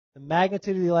The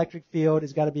magnitude of the electric field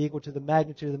has got to be equal to the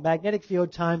magnitude of the magnetic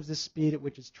field times the speed at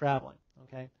which it's traveling.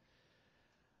 Okay?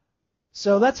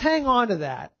 So let's hang on to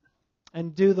that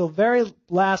and do the very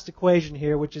last equation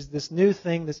here, which is this new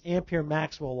thing, this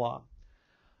Ampere-Maxwell law.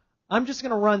 I'm just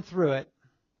going to run through it,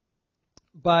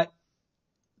 but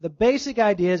the basic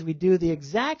idea is we do the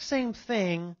exact same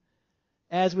thing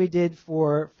as we did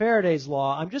for Faraday's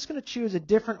law. I'm just going to choose a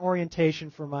different orientation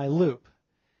for my loop.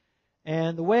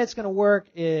 And the way it's going to work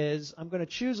is I'm going to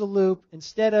choose a loop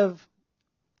instead of,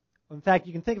 in fact,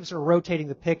 you can think of sort of rotating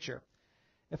the picture.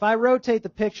 If I rotate the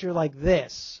picture like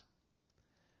this,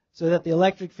 so that the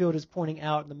electric field is pointing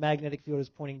out and the magnetic field is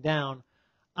pointing down,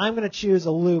 I'm going to choose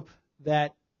a loop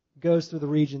that goes through the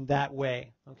region that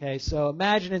way. Okay, so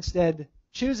imagine instead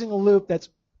choosing a loop that's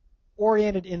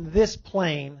oriented in this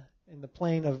plane, in the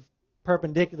plane of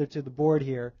perpendicular to the board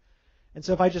here. And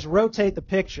so if I just rotate the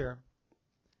picture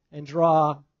and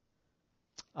draw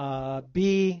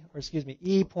E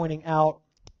pointing out,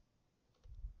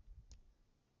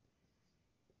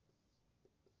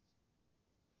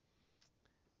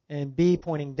 and B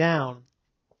pointing down,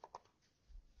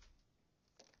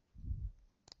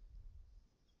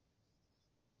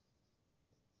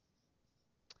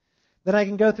 then I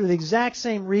can go through the exact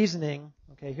same reasoning.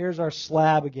 Okay, here's our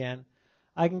slab again.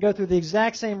 I can go through the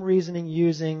exact same reasoning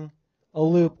using a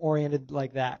loop oriented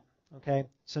like that. Okay,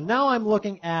 so now I'm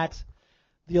looking at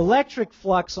the electric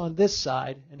flux on this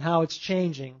side and how it's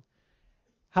changing,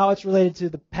 how it's related to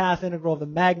the path integral of the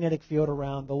magnetic field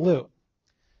around the loop.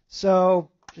 So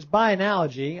just by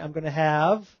analogy, I'm going to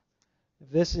have, if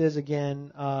this is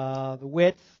again the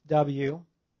width W,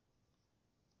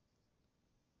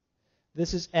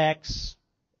 this is X,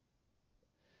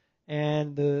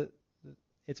 and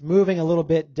it's moving a little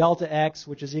bit, delta X,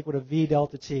 which is equal to V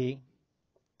delta T.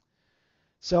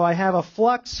 So I have a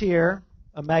flux here,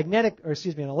 an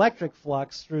electric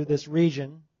flux through this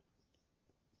region.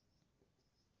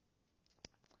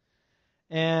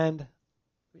 And let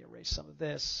me erase some of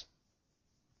this.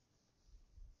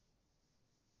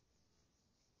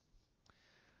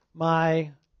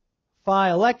 My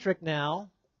phi electric now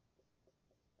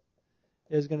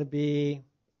is going to be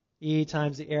E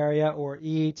times the area, or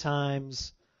E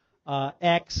times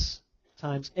X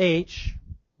times H.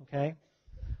 Okay.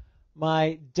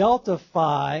 My delta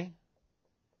phi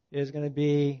is going to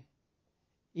be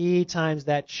E times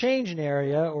that change in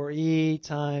area, or E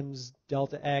times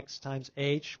delta X times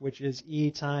H, which is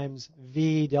E times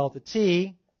V delta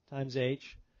T times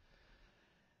H.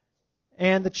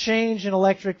 And the change in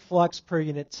electric flux per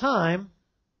unit time,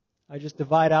 I just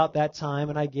divide out that time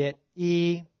and I get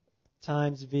E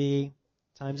times V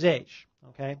times H.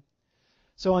 Okay?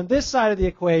 So on this side of the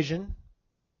equation,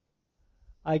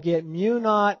 I get mu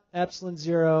naught epsilon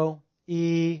 0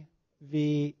 E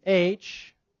V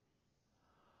H.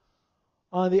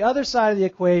 On the other side of the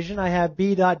equation, I have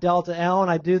B dot delta L,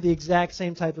 and I do the exact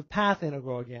same type of path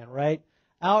integral again, right?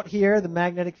 Out here, the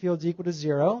magnetic field is equal to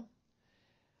 0.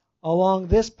 Along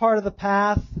this part of the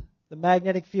path, the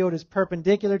magnetic field is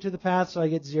perpendicular to the path, so I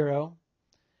get 0.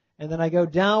 And then I go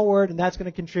downward, and that's going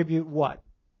to contribute what?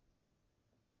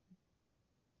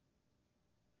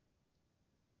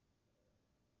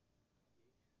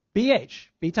 BH,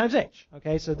 B times H.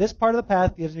 Okay, so this part of the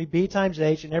path gives me B times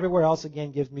H, and everywhere else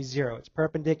again gives me 0. It's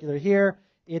perpendicular here,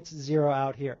 it's 0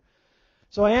 out here.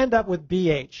 So I end up with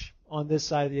BH on this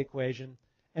side of the equation,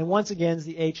 and once again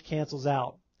the H cancels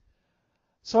out.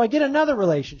 So I get another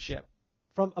relationship.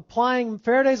 From applying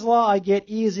Faraday's law, I get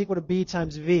E is equal to B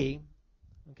times V.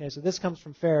 Okay, so this comes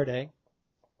from Faraday.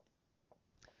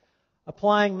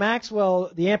 Applying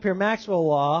the Ampere-Maxwell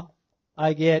law,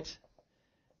 I get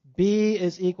B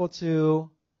is equal to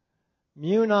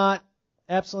mu naught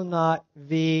epsilon naught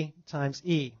V times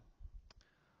E.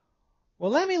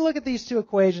 Well, let me look at these two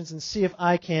equations and see if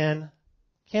I can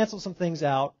cancel some things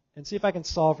out and see if I can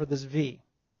solve for this V.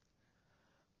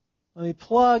 Let me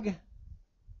plug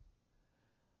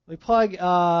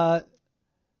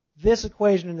this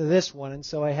equation into this one, and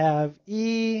so I have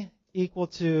E equal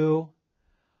to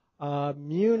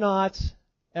mu naught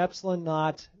epsilon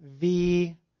naught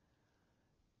V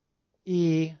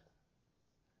E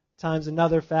times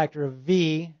another factor of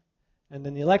V, and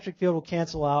then the electric field will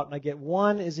cancel out, and I get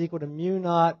 1 is equal to mu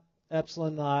naught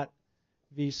epsilon naught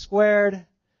V squared,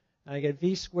 and I get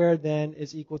V squared then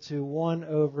is equal to 1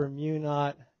 over mu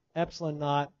naught epsilon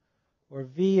naught, or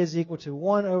V is equal to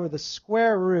 1 over the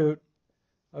square root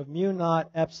of mu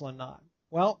naught epsilon naught.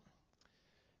 Well,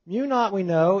 mu naught we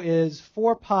know is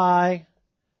 4 pi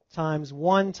times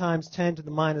 1 times 10 to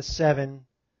the minus 7,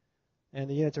 and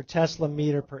the units are Tesla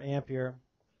meter per ampere.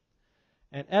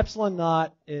 And epsilon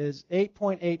naught is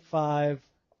 8.85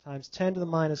 times 10 to the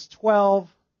minus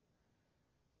 12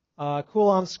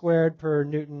 Coulomb squared per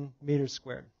Newton meter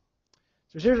squared.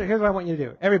 So here's what I want you to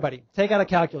do. Everybody, take out a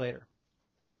calculator.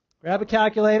 Grab a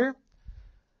calculator,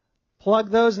 plug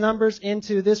those numbers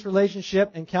into this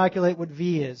relationship, and calculate what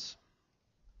V is.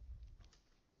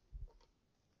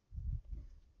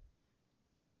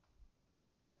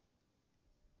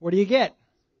 What do you get?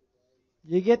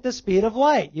 You get the speed of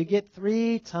light. You get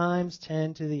 3 times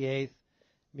 10 to the 8th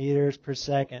meters per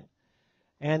second.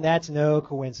 And that's no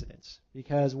coincidence,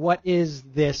 because what is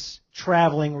this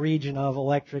traveling region of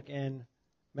electric and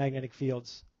magnetic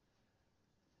fields?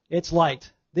 It's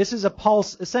light. This is a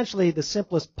pulse, essentially the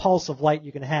simplest pulse of light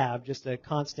you can have, just a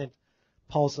constant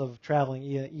pulse of traveling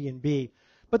E and B.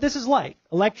 But this is light,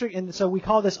 electric, and so we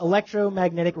call this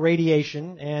electromagnetic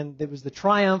radiation, and it was the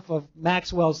triumph of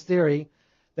Maxwell's theory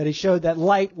that he showed that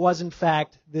light was, in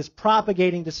fact, this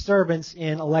propagating disturbance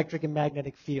in electric and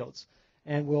magnetic fields.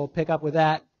 And we'll pick up with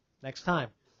that next time.